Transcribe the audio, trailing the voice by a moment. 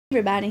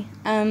Everybody,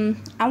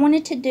 I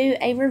wanted to do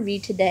a review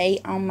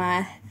today on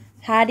my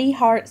Heidi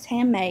Hearts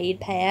Handmade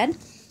pad,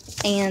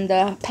 and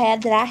the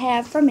pad that I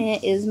have from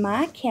it is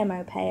my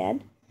camo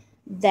pad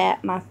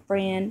that my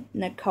friend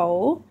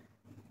Nicole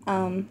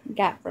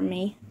got from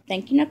me.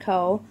 Thank you,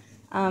 Nicole.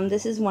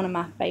 This is one of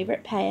my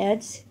favorite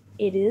pads.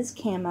 It is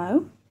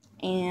camo,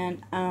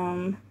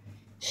 and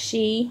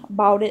she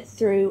bought it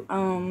through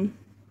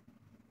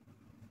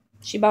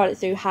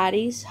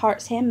Heidi's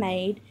Hearts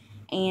Handmade,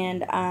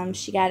 and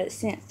she got it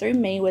sent through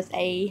me with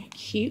a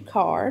cute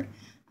card,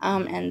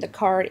 and the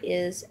card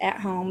is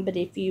at home, but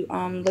if you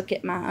look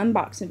at my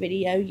unboxing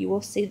video, you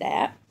will see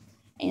that.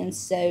 And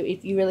so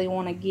if you really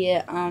want to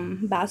get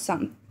buy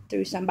something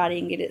through somebody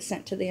and get it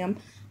sent to them,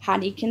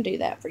 Heidi can do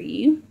that for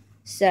you.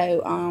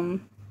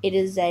 So it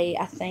is a,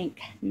 I think,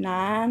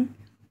 9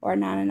 or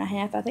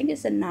 9.5, I think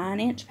it's a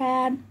 9-inch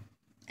pad,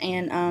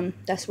 and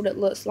that's what it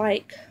looks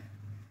like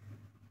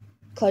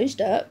closed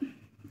up,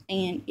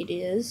 and it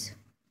is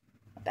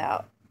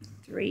about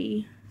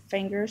 3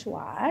 fingers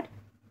wide,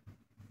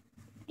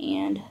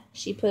 and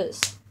she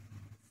puts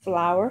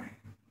flower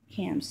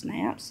cam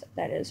snaps.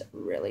 That is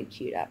really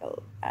cute.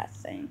 I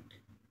think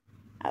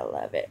I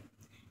love it.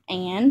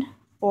 And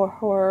for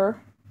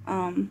her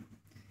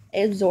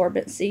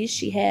absorbencies,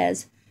 she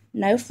has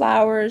no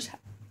flowers,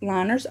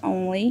 liners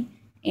only,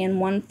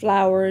 and 1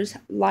 flowers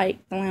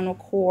light flannel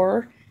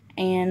core.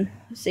 And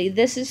see,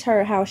 this is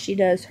how she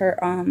does her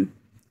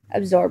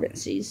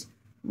absorbencies.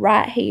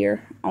 Right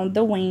here on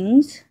the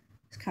wings,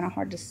 it's kind of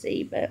hard to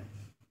see, but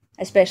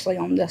especially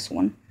on this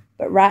one,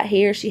 but right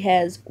here she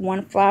has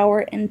 1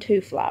 flower and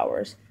 2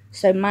 flowers.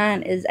 So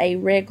mine is a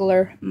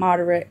regular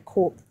moderate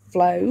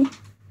flow.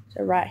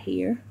 So right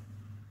here.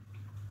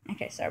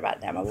 Okay, sorry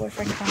about that, my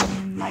boyfriend coming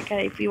in. Like,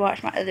 if you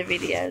watch my other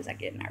videos, I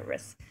get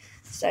nervous.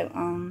 So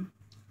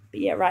but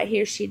yeah, right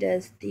here she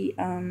does the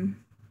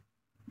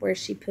where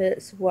she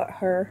puts what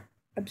her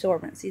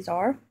absorbencies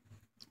are.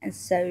 And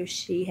so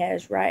she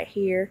has right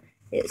here,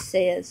 it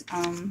says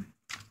on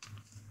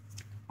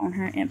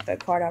her info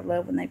card, I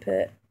love when they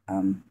put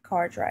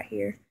cards right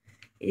here.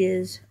 It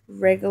is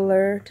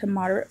regular to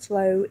moderate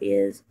flow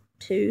is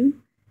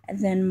 2, and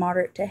then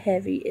moderate to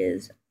heavy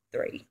is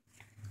 3.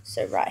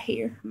 So right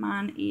here,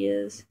 mine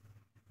is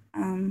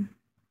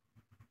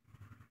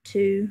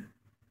 2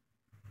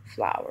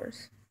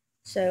 flowers.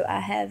 So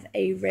I have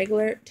a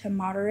regular to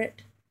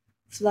moderate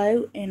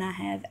flow, and I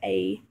have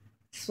a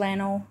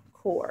flannel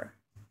core.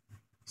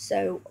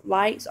 So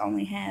lights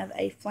only have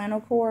a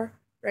flannel core,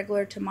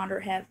 regular to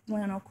moderate have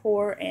flannel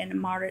core, and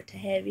moderate to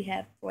heavy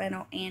have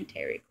flannel and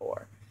terry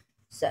core.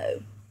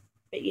 So,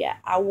 but yeah,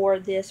 I wore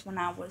this when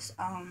I was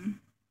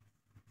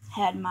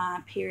had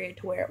my period,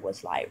 to where it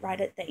was like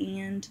right at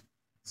the end.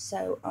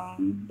 So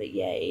but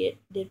yeah, it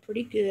did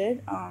pretty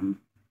good.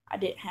 I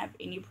didn't have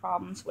any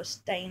problems with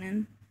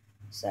staining.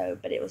 So,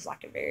 but it was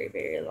like a very,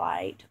 very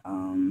light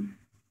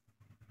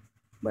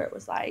where it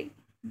was like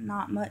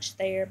not much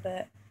there,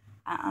 but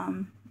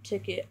I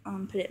took it,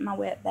 put it in my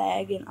wet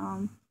bag,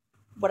 and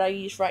what I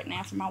use right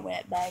now for my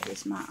wet bag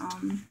is my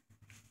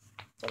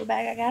little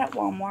bag I got at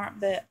Walmart.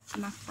 But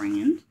my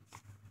friend,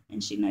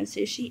 and she knows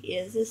who she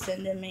is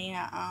sending me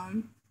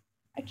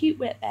a cute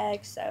wet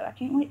bag, so I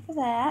can't wait for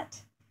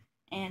that.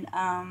 And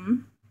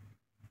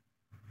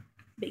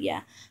but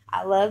yeah,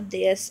 I love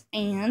this.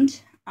 And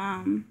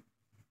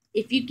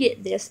if you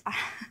get this,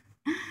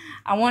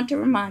 I want to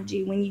remind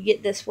you, when you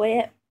get this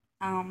wet,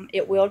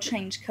 it will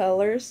change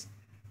colors,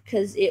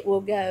 because it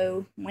will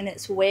go, when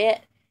it's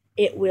wet,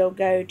 it will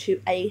go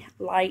to a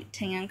light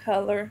tan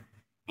color,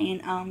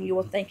 and you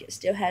will think it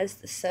still has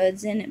the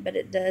suds in it, but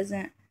it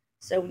doesn't.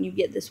 So when you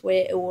get this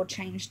wet, it will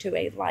change to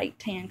a light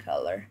tan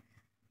color,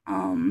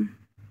 and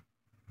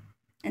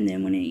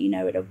then when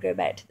it'll go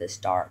back to this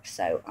dark.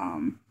 So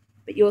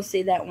but you'll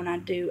see that when I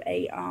do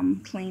a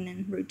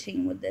cleaning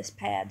routine with this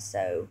pad,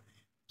 so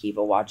keep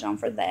a watch on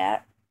for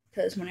that,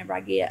 because whenever I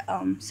get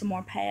some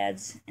more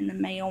pads in the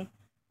mail,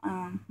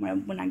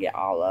 when I get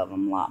all of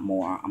them, a lot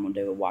more, I'm going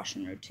to do a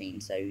washing routine,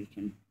 so you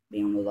can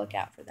be on the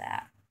lookout for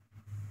that.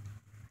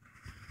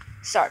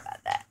 Sorry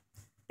about that.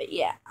 But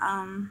yeah,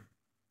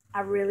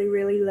 I really,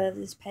 really love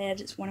this pad.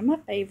 It's one of my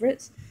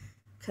favorites,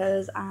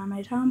 because I'm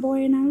a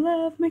tomboy and I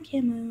love my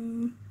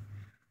camo.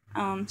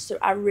 So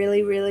I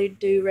really, really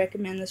do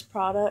recommend this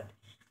product.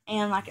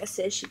 And like I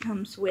said, she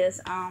comes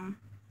with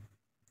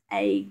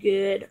a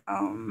good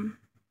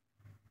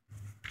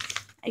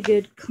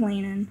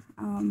cleaning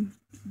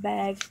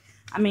bag.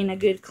 I mean, a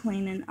good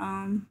cleaning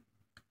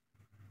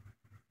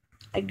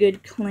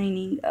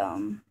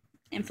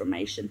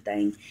information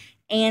thing.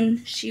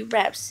 And she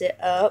wraps it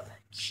up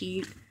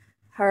cute.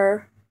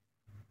 Her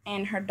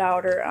and her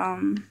daughter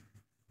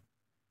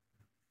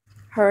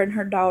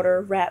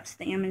wraps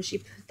them, and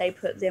they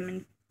put them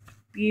in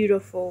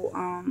beautiful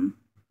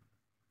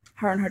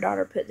her and her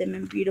daughter put them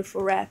in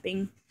beautiful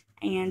wrapping,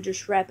 and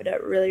just wrap it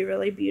up really,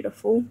 really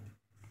beautiful.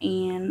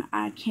 And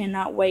I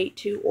cannot wait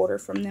to order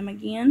from them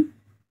again,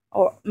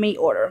 or me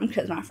order them,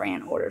 because my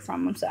friend ordered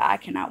from them, so I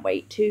cannot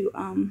wait to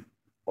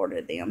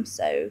order them.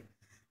 So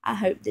I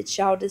hope that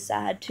y'all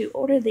decide to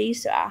order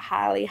these. So I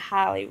highly,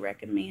 highly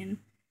recommend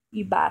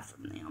you buy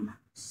from them.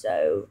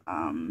 So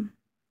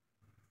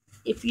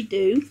if you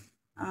do,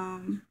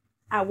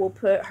 I will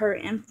put her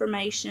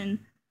information.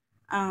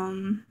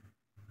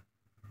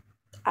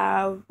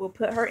 I will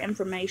put her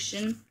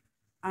information.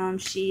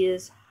 She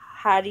is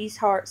Heidi's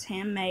Hearts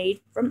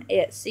Handmade from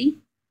Etsy.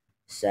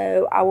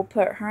 So I will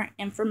put her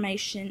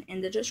information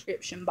in the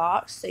description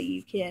box so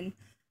you can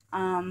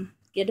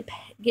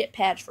get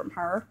pads from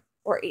her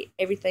or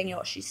everything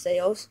else she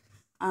sells,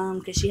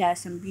 because she has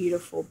some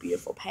beautiful,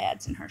 beautiful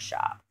pads in her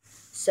shop.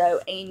 So,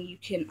 and you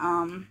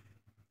can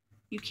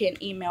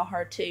email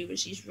her too, and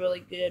she's really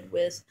good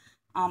with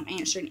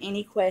answering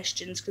any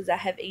questions, because I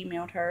have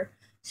emailed her.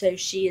 So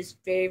she is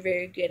very,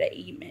 very good at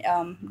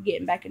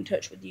getting back in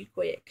touch with you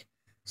quick.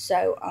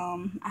 So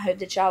I hope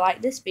that y'all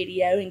like this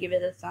video and give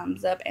it a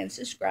thumbs up and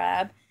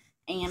subscribe.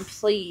 And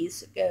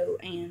please go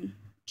and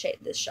check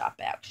this shop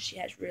out, because she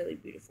has really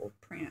beautiful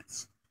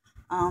prints.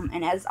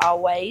 And as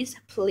always,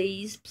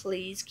 please,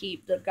 please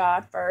keep the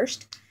God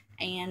first,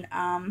 and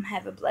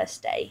have a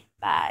blessed day.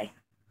 Bye.